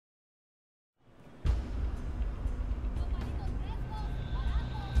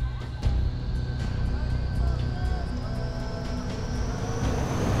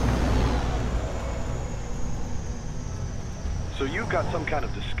got some kind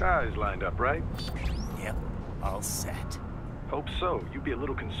of disguise lined up, right? Yep, all set. Hope so. You'd be a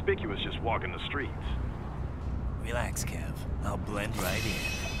little conspicuous just walking the streets. Relax, Kev. I'll blend right in.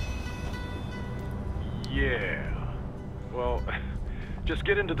 Yeah. Well, just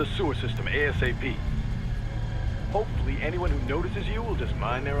get into the sewer system ASAP. Hopefully anyone who notices you will just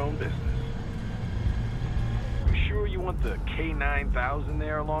mind their own business. You sure you want the K9000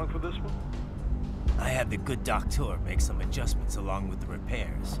 there along for this one? I had the good doctor make some adjustments along with the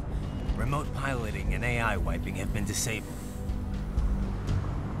repairs. Remote piloting and AI wiping have been disabled.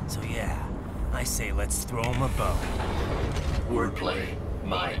 So yeah, I say let's throw him a bone. Wordplay.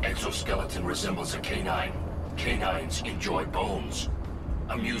 My exoskeleton resembles a canine. Canines enjoy bones.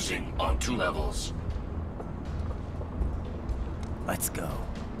 Amusing on 2 levels. Let's go.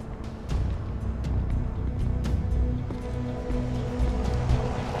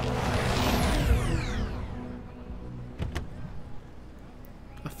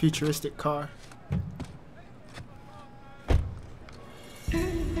 A futuristic car.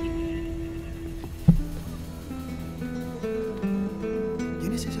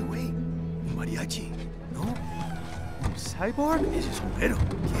 ¿Quién es ese güey? ¿Un mariachi? ¿No? ¿Un cyborg? Ese es un güero.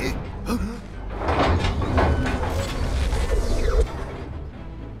 ¿Qué?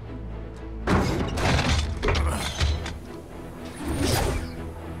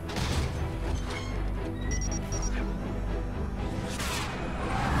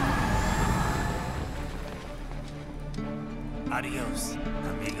 Adiós,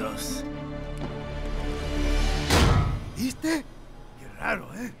 amigos. ¿Viste? Qué raro,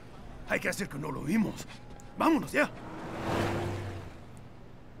 ¿eh? Hay que hacer que no lo vimos. Vámonos ya.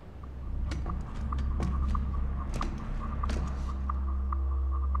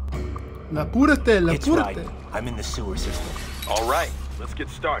 Apúrate, It's right. apúrate. I'm in the sewer system. All right, let's get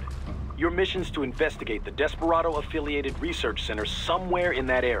started. Your mission's to investigate the Desperado-affiliated research center somewhere in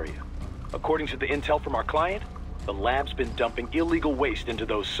that area. According to the intel from our client, the lab's been dumping illegal waste into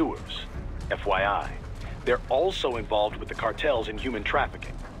those sewers. FYI, they're also involved with the cartels in human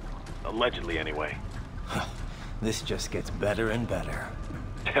trafficking. Allegedly, anyway. This just gets better and better.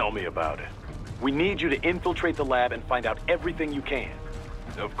 Tell me about it. We need you to infiltrate the lab and find out everything you can.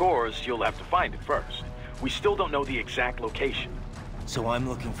 Of course, you'll have to find it first. We still don't know the exact location. So I'm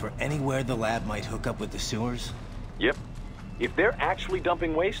looking for anywhere the lab might hook up with the sewers? Yep. If they're actually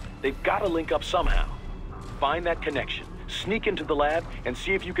dumping waste, they've got to link up somehow. Find that connection, sneak into the lab, and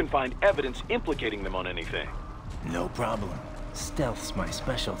see if you can find evidence implicating them on anything. No problem. Stealth's my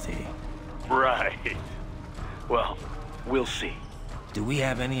specialty. Right. Well, we'll see. Do we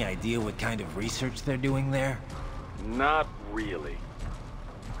have any idea what kind of research they're doing there? Not really.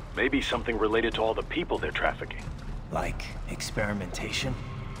 Maybe something related to all the people they're trafficking. Like experimentation?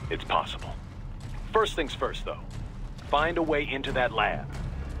 It's possible. First things first, though. Find a way into that lab.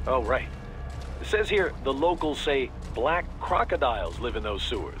 Oh, right. It says here the locals say black crocodiles live in those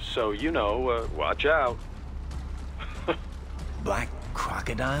sewers, so you know, watch out. Black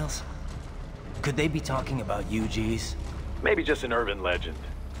crocodiles? Could they be talking about UGs? Maybe just an urban legend.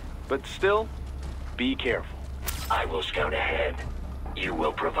 But still, be careful. I will scout ahead. You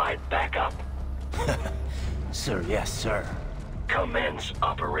will provide backup. Sir, yes, sir. Commence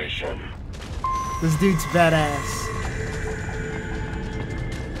operation. This dude's badass.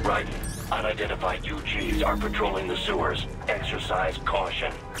 Right. Unidentified UGs are patrolling the sewers. Exercise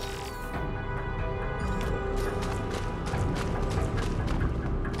caution.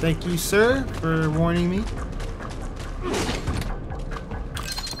 Thank you, sir, for warning me.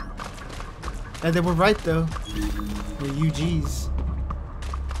 And they were right, though. The UGs.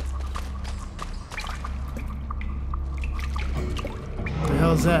 What the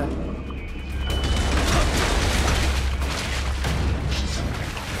hell's that?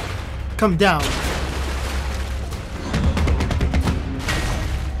 Come down.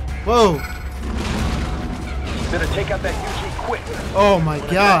 Whoa. Better take out that UG quick. Oh my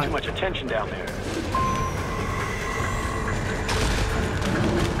God. Too much attention down there.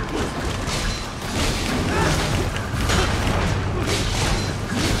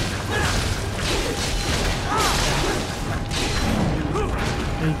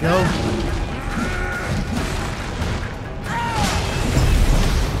 There you go.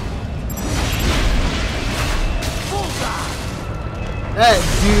 That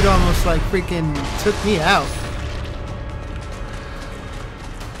dude almost like freaking took me out.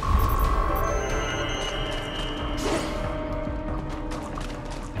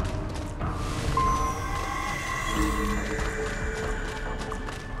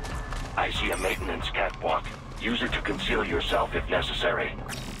 I see a maintenance catwalk. Use it to conceal yourself if necessary.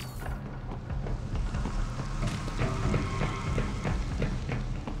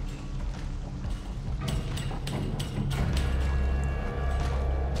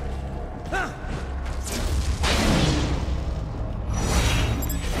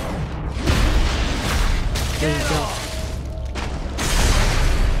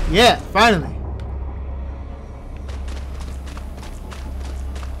 Yeah, finally.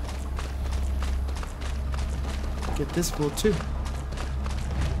 Get this fool too.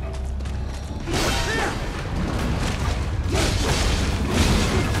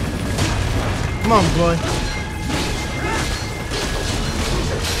 Come on, boy.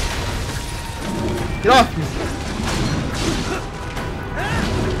 Get off me.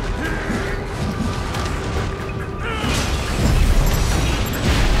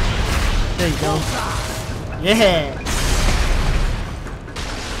 There you go. Yeah.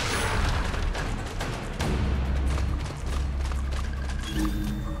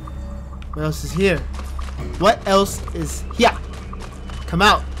 What else is here? What else is here? Come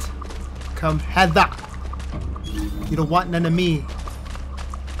out. Come hither. You don't want none of me.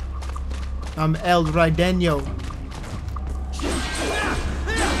 I'm El Rideño.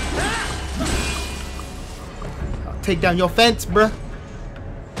 I'll take down your fence, bruh.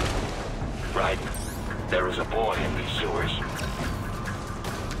 Right. There is a boy in these sewers.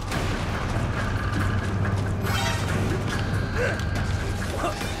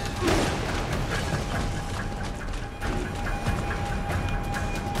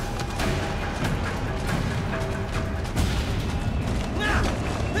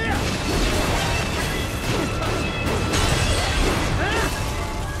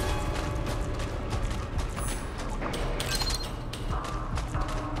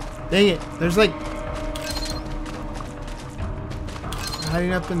 Dang it, there's like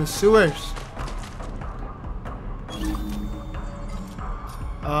hiding up in the sewers.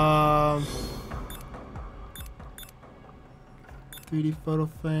 3D photo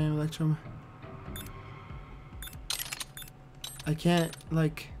frame, electrum. I can't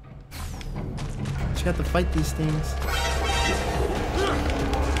like just have to fight these things.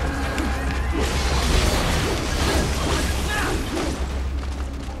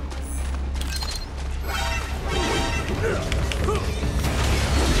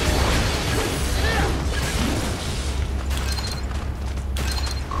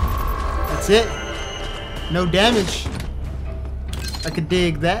 That's it. No damage. I could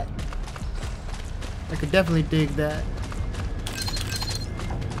dig that. I could definitely dig that.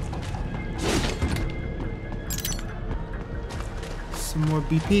 Some more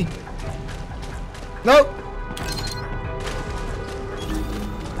BP. Nope.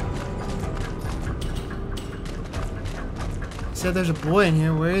 He said there's a boy in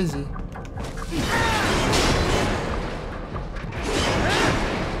here. Where is he?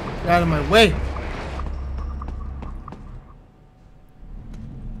 Get out of my way.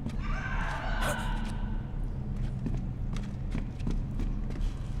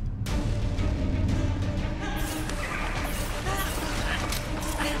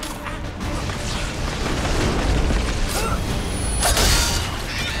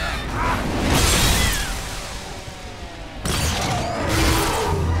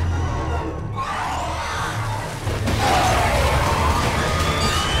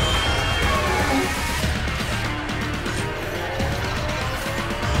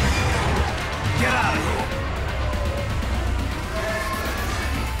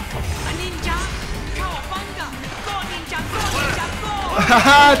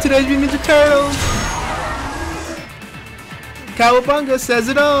 Haha, Teenage Mutant Ninja Turtles! COWABUNGA says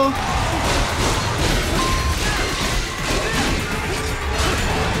it all!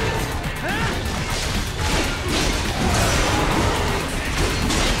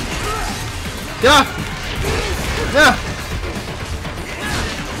 Yeah! Yeah!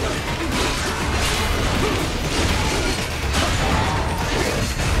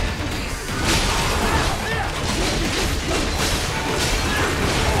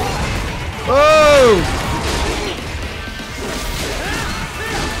 Oh!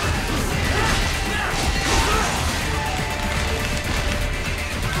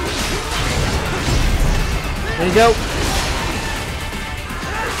 There you go.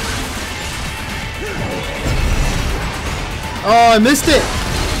 Oh, I missed it.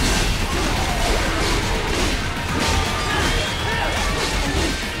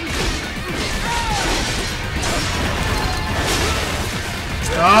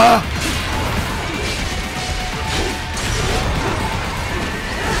 Ah!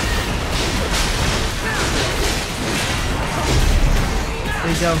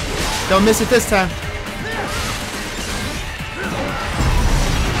 There you go. Don't miss it this time.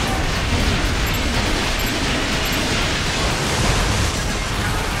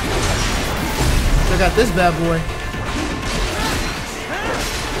 Still got this bad boy.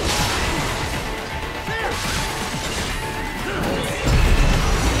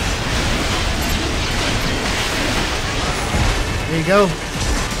 There you go.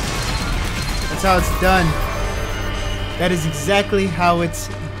 That's how it's done. That is exactly how it's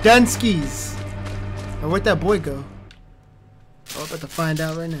done, skis. Now, where'd that boy go? Oh, I'm about to find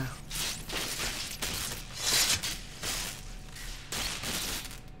out right now.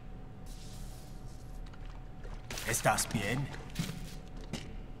 ¿Estás bien?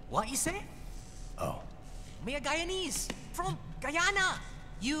 What you say? Oh, Me a Guyanese from Guyana.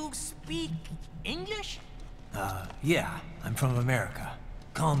 You speak English? yeah, I'm from America.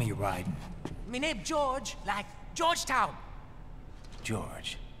 Call me Ryden. Me name George, like Georgetown.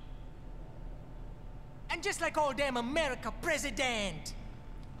 George. And just like all damn America president.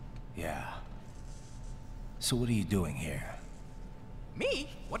 Yeah. So what are you doing here? Me?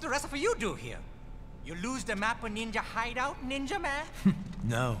 What the rest of you do here? You lose the map of Ninja Hideout, Ninja Man?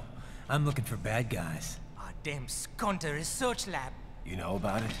 No, I'm looking for bad guys. Ah, damn skunter research lab. You know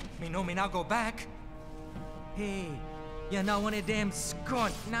about it? Me know me now go back. Hey, you're not one of them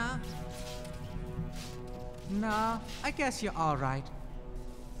skunt, nah? Nah, I guess you're alright.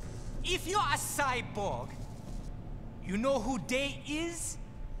 If you're a cyborg, you know who they is?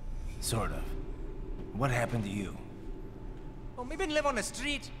 Sort of. What happened to you? Oh, me been live on the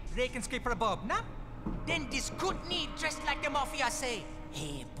street, rake and scrape for a bob, nah? Then this good need dressed like the mafia say,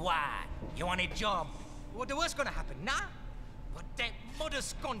 hey boy, you want a job? What the worst gonna happen, nah? But that mother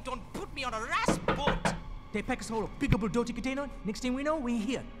scunt don't put me on a rasp boat. They pack us all a big old dirty container. Next thing we know, we're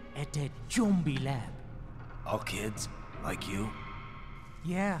here at that zombie lab. All kids? Like you?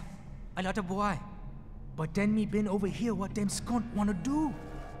 Yeah, a lot of boy. But then me been over here what them scunt wanna do.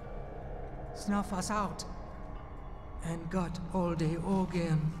 Snuff us out. And got all the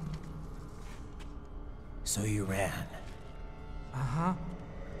organ. So you ran. Uh-huh.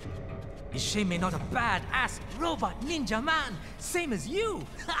 Is she me not a bad-ass robot ninja man, same as you?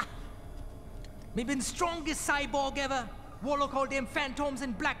 Ha! Me been strongest cyborg ever. Warlock all them phantoms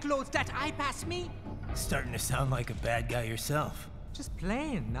in black clothes that eye pass me. Starting to sound like a bad guy yourself. Just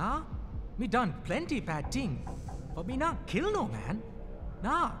playing, nah? Me done plenty bad thing. But me not kill no man.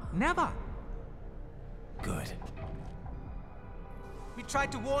 Nah, never. Good. We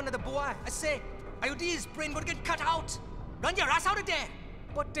tried to warn the boy. I say, IOD's brain gonna get cut out. Run your ass out of there.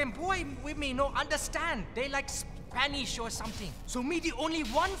 But them boy with me no understand. They like Spanish or something. So me the only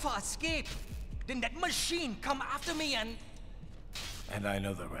one for escape. Then that machine come after me and... And I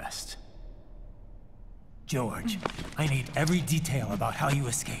know the rest. George, I need every detail about how you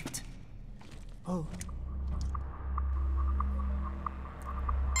escaped. Oh.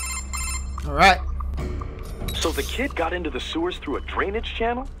 All right. So the kid got into the sewers through a drainage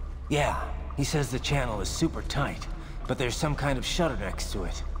channel? Yeah, he says the channel is super tight, but there's some kind of shutter next to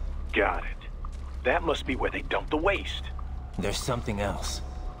it. Got it. That must be where they dump the waste. There's something else.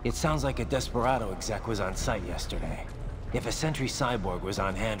 It sounds like a Desperado exec was on site yesterday. If a Sentry Cyborg was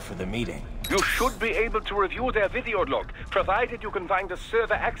on hand for the meeting. You should be able to review their video log, provided you can find a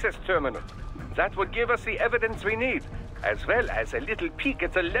server access terminal. That would give us the evidence we need, as well as a little peek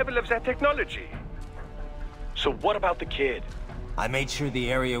at the level of their technology. So what about the kid? I made sure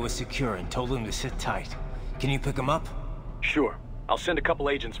the area was secure and told him to sit tight. Can you pick him up? Sure. I'll send a couple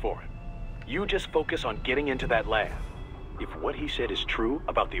agents for him. You just focus on getting into that lab. If what he said is true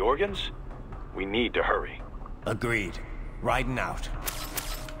about the organs, we need to hurry. Agreed. Riding out.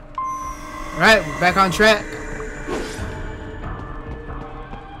 All right, we're back on track.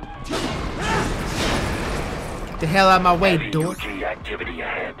 Get the hell out of my way, Heavy dork. UG activity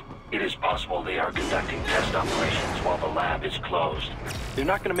ahead. It is possible they are conducting test operations while the lab is closed. They're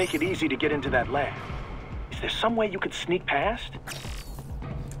not going to make it easy to get into that lab. Is there some way you could sneak past?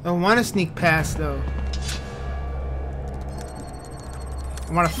 I don't want to sneak past, though.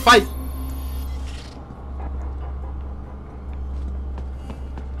 I want to fight.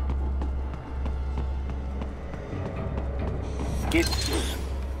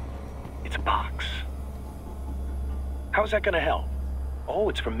 It's a box. How's that gonna help? Oh,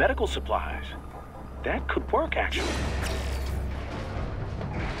 it's for medical supplies. That could work, actually.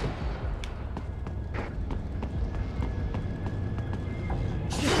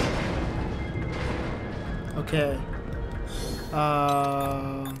 Okay.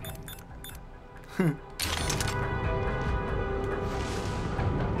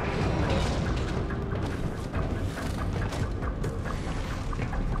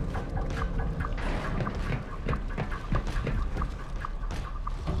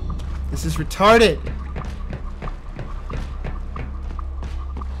 This is retarded.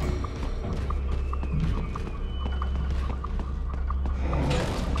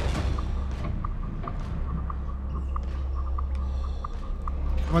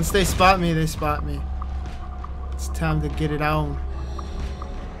 Once they spot me, they spot me. It's time to get it on.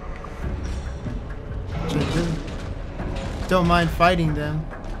 which I don't mind fighting them.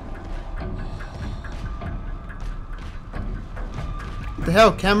 What the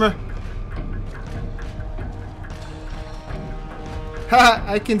hell, camera? Ha!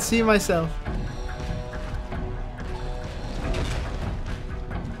 I can see myself.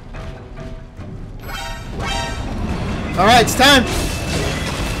 Alright, it's time!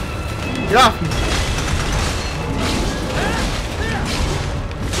 Get off me!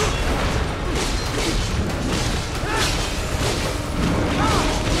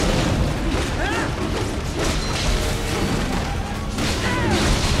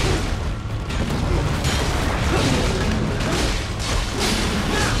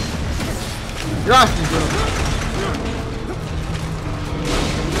 Get off me, bro!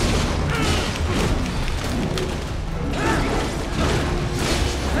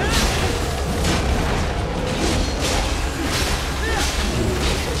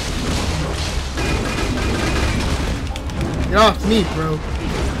 Get off me, bro.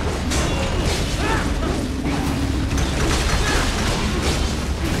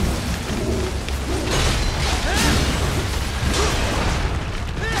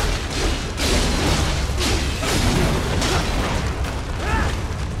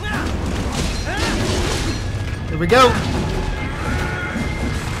 Here we go.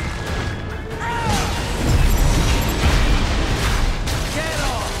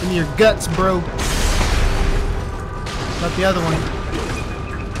 Give me your guts, bro. Not the other one.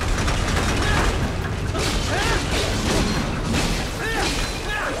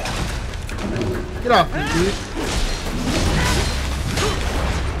 Get off me, dude.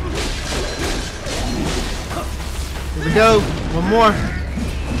 Here we go. One more.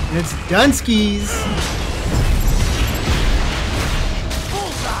 And it's Dunskies.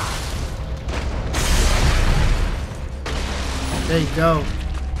 There you go.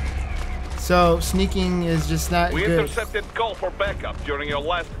 So, sneaking is just not We good. intercepted call for backup during your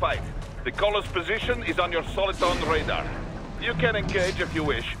last fight. The caller's position is on your Soliton radar. You can engage if you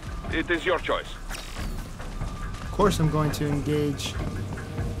wish. It is your choice. Of course I'm going to engage.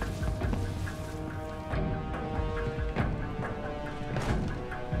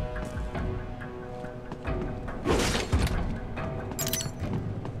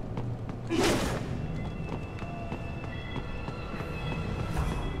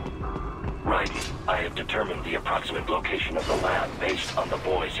 I have determined the approximate location of the lab based on the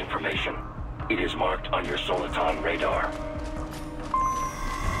boy's information. It is marked on your Soliton radar.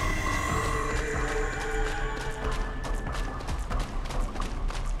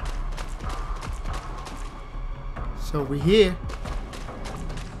 So we're here.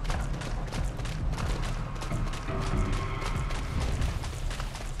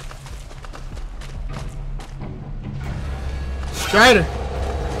 Strider.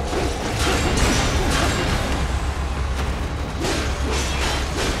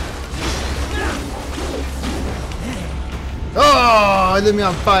 Oh, it lit me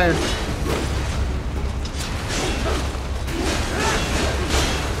on fire.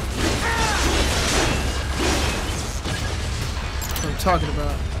 What I'm talking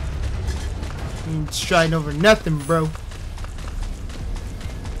about. You ain't striding over nothing, bro.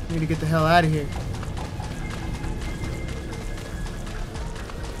 We need to get the hell out of here.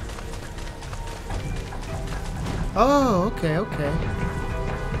 Oh, okay, okay.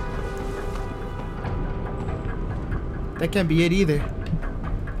 That can't be it either.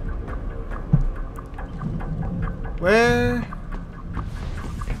 Where?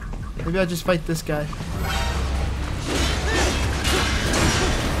 Maybe I'll just fight this guy.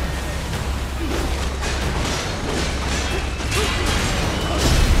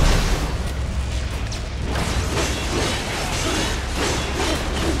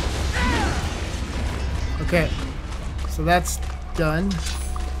 Okay, so that's done.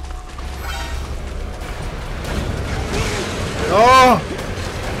 Oh!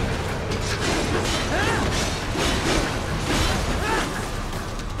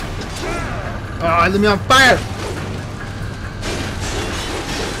 Oh, let me on fire!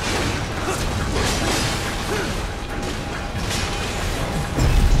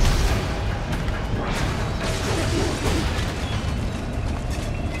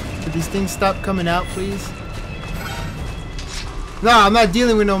 Could these things stop coming out, please? No, I'm not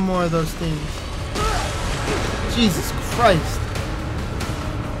dealing with no more of those things. Jesus Christ.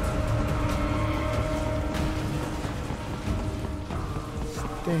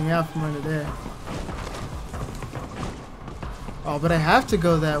 Staying out from under there. Oh, but I have to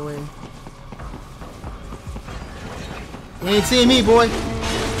go that way. You ain't seeing me, boy.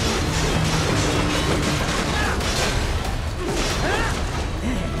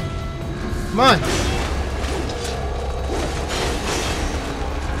 Come on.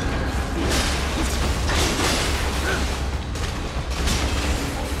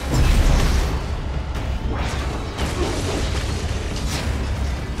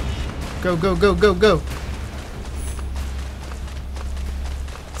 Go, go, go, go, go.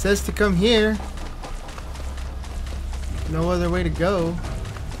 It says to come here. No other way to go.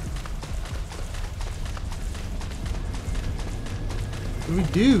 What do we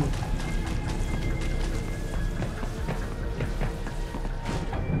do?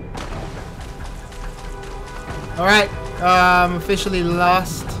 Alright, I'm officially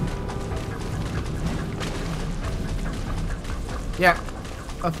lost. Yeah,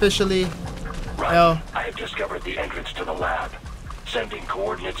 officially. Right. I have discovered the entrance to the lab. Sending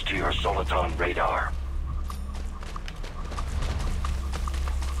coordinates to your Soliton radar.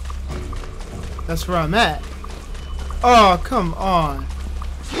 That's where I'm at. Oh, come on.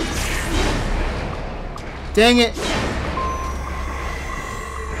 Dang it.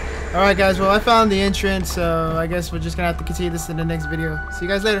 Alright guys, well I found the entrance, so I guess we're just gonna have to continue this in the next video. See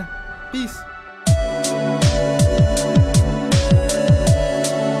you guys later. Peace.